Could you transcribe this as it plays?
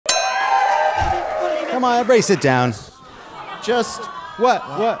Jeremiah, brace it down. Just What?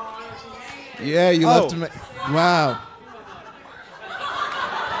 What? Yeah, you left him. Wow.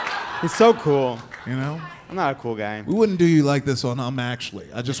 He's so cool. You know? I'm not a cool guy. We wouldn't do you like this on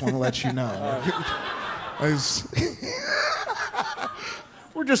Actually. I just want to let you know.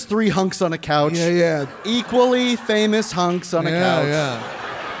 we're just three hunks on a couch. Yeah. Equally famous hunks on a couch. Yeah.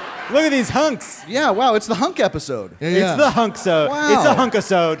 Look at these hunks. Yeah, wow, it's the hunk episode. Yeah. It's the hunk-sode. Wow. It's a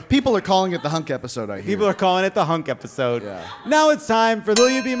hunk-a-sode. People are calling it the hunk episode, I hear. People are calling it the hunk episode. Yeah. Now it's time for Will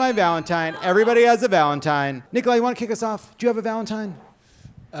You Be My Valentine. Everybody has a Valentine. Nikolaj, you want to kick us off? Do you have a Valentine?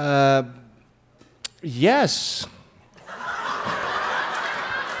 Yes.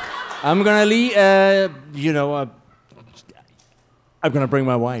 I'm gonna leave. I'm gonna bring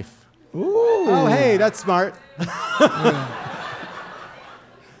my wife. Ooh. Oh, hey, that's smart.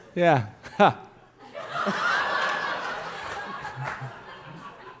 Yeah.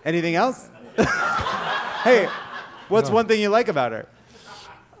 Anything else? Hey, what's one thing you like about her?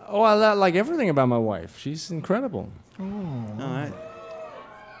 Oh, I like everything about my wife. She's incredible. All right.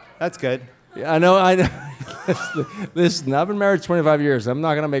 That's good. Yeah, I know. Listen, I've been married 25 years. I'm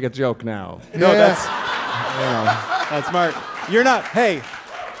not gonna make a joke now. No, that's smart. You're not going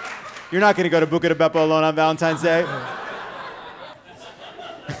to go to Buca di Beppo alone on Valentine's Day?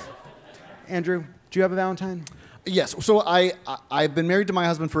 Andrew, do you have a Valentine? Yes. So I've been married to my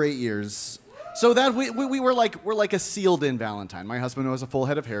husband for 8 years. So that we're like a sealed-in Valentine. My husband has a full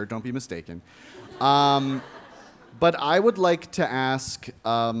head of hair. Don't be mistaken. But I would like to ask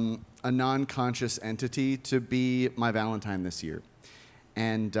a non-conscious entity to be my Valentine this year,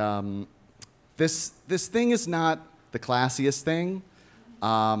 and this thing is not the classiest thing.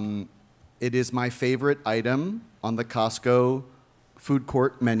 It is my favorite item on the Costco food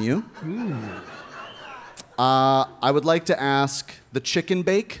court menu. I would like to ask the chicken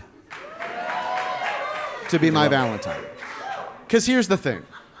bake to be my Valentine. Because here's the thing.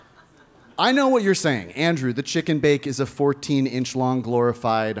 I know what you're saying. Andrew, the chicken bake is a 14-inch long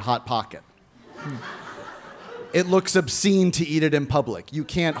glorified Hot Pocket. It looks obscene to eat it in public. You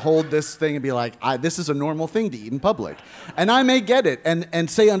can't hold this thing and be like, this is a normal thing to eat in public. And I may get it and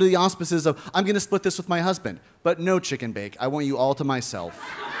say under the auspices of, I'm going to split this with my husband. But no, chicken bake. I want you all to myself.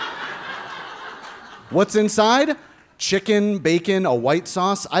 What's inside? Chicken, bacon, a white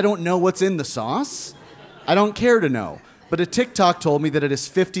sauce. I don't know what's in the sauce. I don't care to know. But a TikTok told me that it is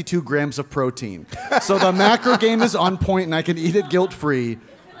 52 grams of protein. So the macro game is on point and I can eat it guilt-free.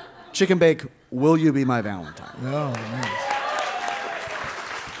 Chicken bake, will you be my Valentine? Oh, nice.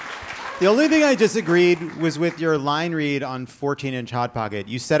 The only thing I disagreed was with your line read on 14-inch Hot Pocket.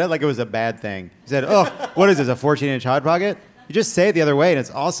 You said it like it was a bad thing. You said, oh, what is this, a 14-inch Hot Pocket? You just say it the other way and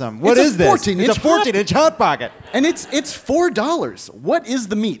it's awesome. What is this? It's a 14-inch Hot Pocket. And it's $4. What is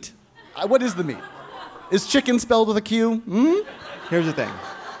the meat? What is the meat? Is chicken spelled with a Q? Here's the thing.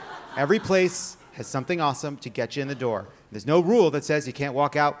 Every place has something awesome to get you in the door. There's no rule that says you can't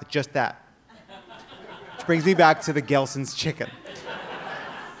walk out with just that. Which brings me back to the Gelson's chicken.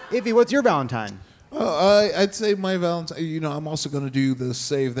 Ify, what's your Valentine? I'd say my Valentine, I'm also going to do the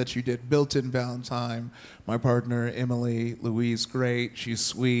save that you did, built-in Valentine. My partner, Emily Louise, great. She's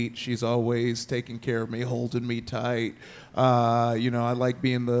sweet. She's always taking care of me, holding me tight. I like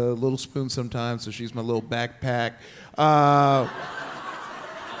being the little spoon sometimes, so she's my little backpack.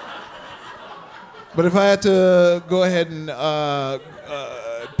 But if I had to go ahead and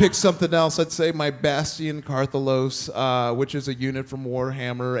pick something else, I'd say my Bastion Carthalos, which is a unit from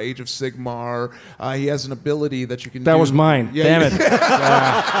Warhammer, Age of Sigmar. He has an ability that you can do. That was mine. Yeah, Damn it.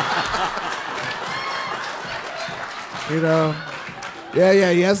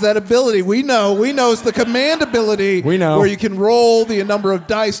 Yeah, he has that ability. We know it's the command ability. We know. Where you can roll the number of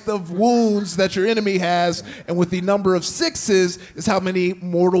dice of wounds that your enemy has, and with the number of 6s is how many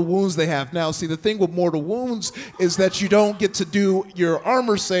mortal wounds they have. Now, see, the thing with mortal wounds is that you don't get to do your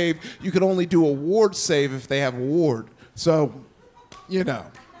armor save. You can only do a ward save if they have a ward. So, Yeah,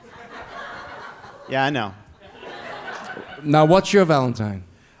 I know. Now, what's your Valentine?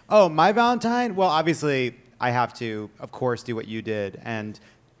 Oh, my Valentine? Well, obviously, I have to, of course, do what you did and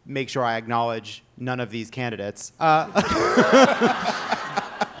make sure I acknowledge none of these candidates. But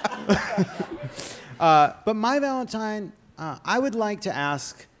my Valentine, I would like to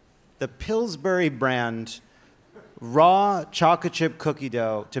ask the Pillsbury brand raw chocolate chip cookie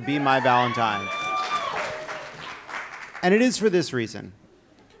dough to be my Valentine. And it is for this reason.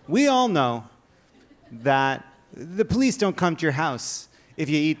 We all know that the police don't come to your house if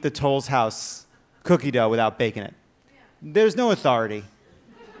you eat the Toll's House cookie dough without baking it. There's no authority.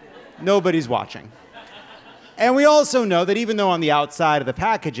 Nobody's watching. And we also know that even though on the outside of the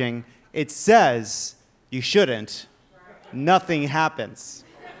packaging it says you shouldn't, nothing happens.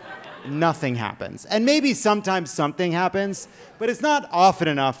 Nothing happens. And maybe sometimes something happens, but it's not often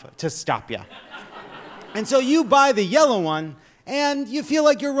enough to stop you. And so you buy the yellow one, and you feel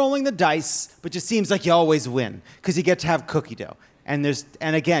like you're rolling the dice, but it seems like you always win, because you get to have cookie dough. And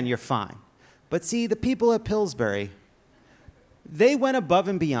again, you're fine. But see, the people at Pillsbury, they went above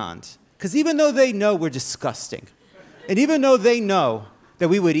and beyond. Because even though they know we're disgusting, and even though they know that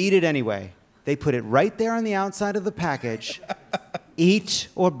we would eat it anyway, they put it right there on the outside of the package, eat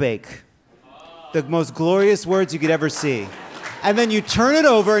or bake. The most glorious words you could ever see. And then you turn it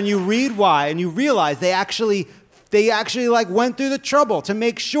over and you read why, and you realize they actually like went through the trouble to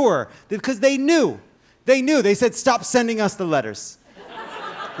make sure, because they knew. They said, stop sending us the letters.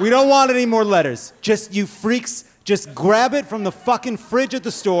 We don't want any more letters. Just, you freaks, just grab it from the fucking fridge at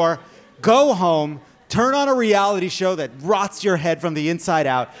the store, go home, turn on a reality show that rots your head from the inside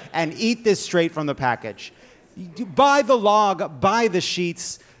out, and eat this straight from the package. Buy the log, buy the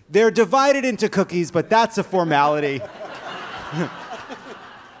sheets. They're divided into cookies, but that's a formality.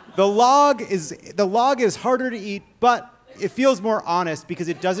 The log is harder to eat, but it feels more honest because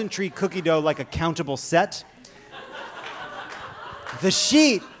it doesn't treat cookie dough like a countable set. The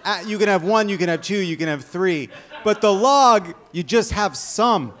sheet, you can have 1, you can have 2, you can have 3. But the log, you just have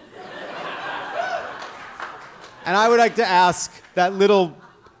some. And I would like to ask that little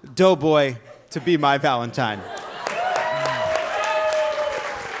doughboy to be my Valentine.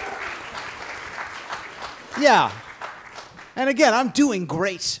 Yeah. And again, I'm doing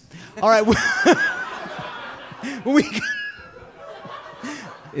great. All right.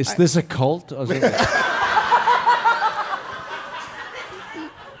 Is this a cult? Or something?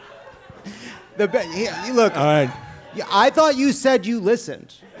 Look, All right. I thought you said you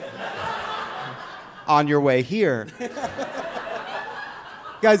listened on your way here.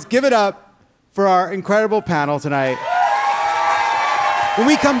 Guys, give it up for our incredible panel tonight. When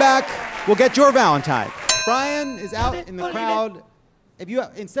we come back, we'll get your Valentine. Brian is out in the crowd.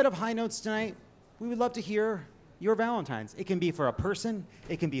 Instead of high notes tonight, we would love to hear your Valentines. It can be for a person,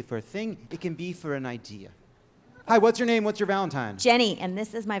 it can be for a thing, it can be for an idea. Hi, what's your name? What's your Valentine? Jenny, and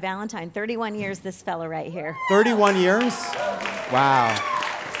this is my Valentine. 31 years, this fella right here. 31 years? Wow.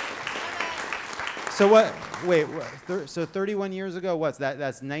 So what, so 31 years ago, what's that?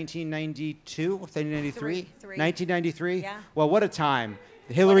 That's 1992? 1993? 1993? Yeah. Well, what a time.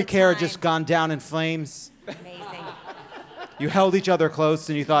 Hillary Care had just gone down in flames. Amazing. You held each other close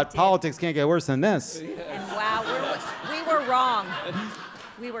and you thought, politics can't get worse than this. And wow, we were wrong.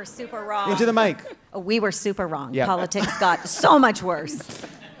 We were super wrong. Into the mic. Oh, we were super wrong. Yeah. Politics got so much worse.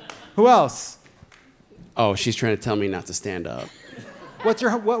 Who else? Oh, she's trying to tell me not to stand up. Who's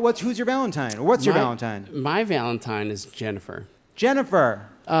your Valentine? Or what's your Valentine? My Valentine is Jennifer. Jennifer.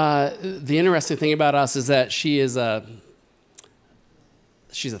 The interesting thing about us is that she's a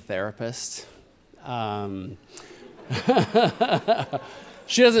therapist.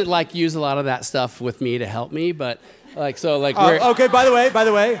 She doesn't use a lot of that stuff with me to help me, but we're Okay, by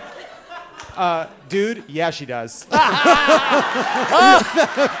the way, dude, yeah, she does.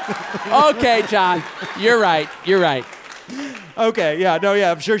 Okay, John, you're right. Okay, yeah, no,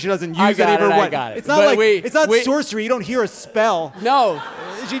 yeah, I'm sure she doesn't use any of her I got it. It's not But it's not sorcery. You don't hear a spell. No,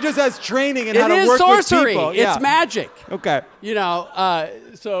 She just has training in it how to is work sorcery. with people. Yeah. It's magic. Okay. I'm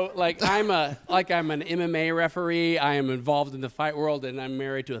an MMA referee. I am involved in the fight world, and I'm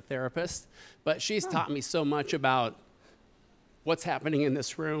married to a therapist. But she's taught me so much about what's happening in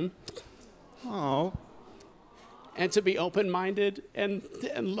this room. Oh. And to be open-minded and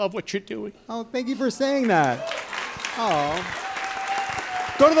love what you're doing. Oh, thank you for saying that. Oh.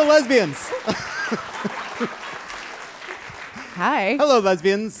 Go to the lesbians. Hi. Hello,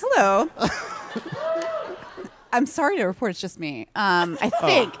 lesbians. Hello. I'm sorry to report it's just me. I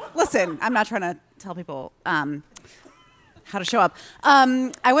think. Listen, I'm not trying to tell people how to show up.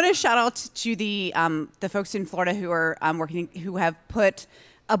 I want to shout out to the folks in Florida who are who have put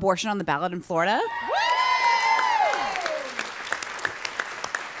abortion on the ballot in Florida.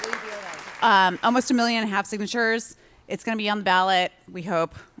 Almost 1.5 million signatures. It's going to be on the ballot, we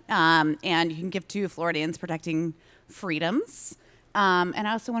hope. And you can give to Floridians protecting freedoms. And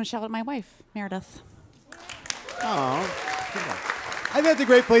I also want to shout out my wife, Meredith. Oh. I think that's a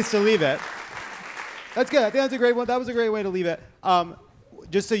great place to leave it. That's good. I think that's a great one. That was a great way to leave it.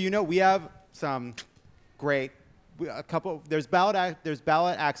 Just so you know, we have some great, there's ballot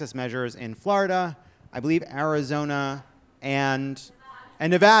access measures in Florida, I believe Arizona, and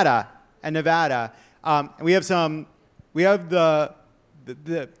Nevada. And we have the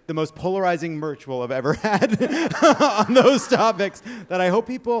the most polarizing merch we'll have ever had on those topics that I hope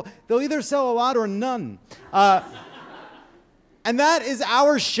they'll either sell a lot or none. And that is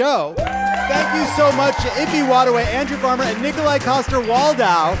our show. Thank you so much to Nwadiwe, Andrew Farmer, and Nikolaj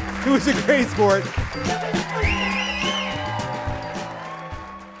Coster-Waldau, who was a great sport.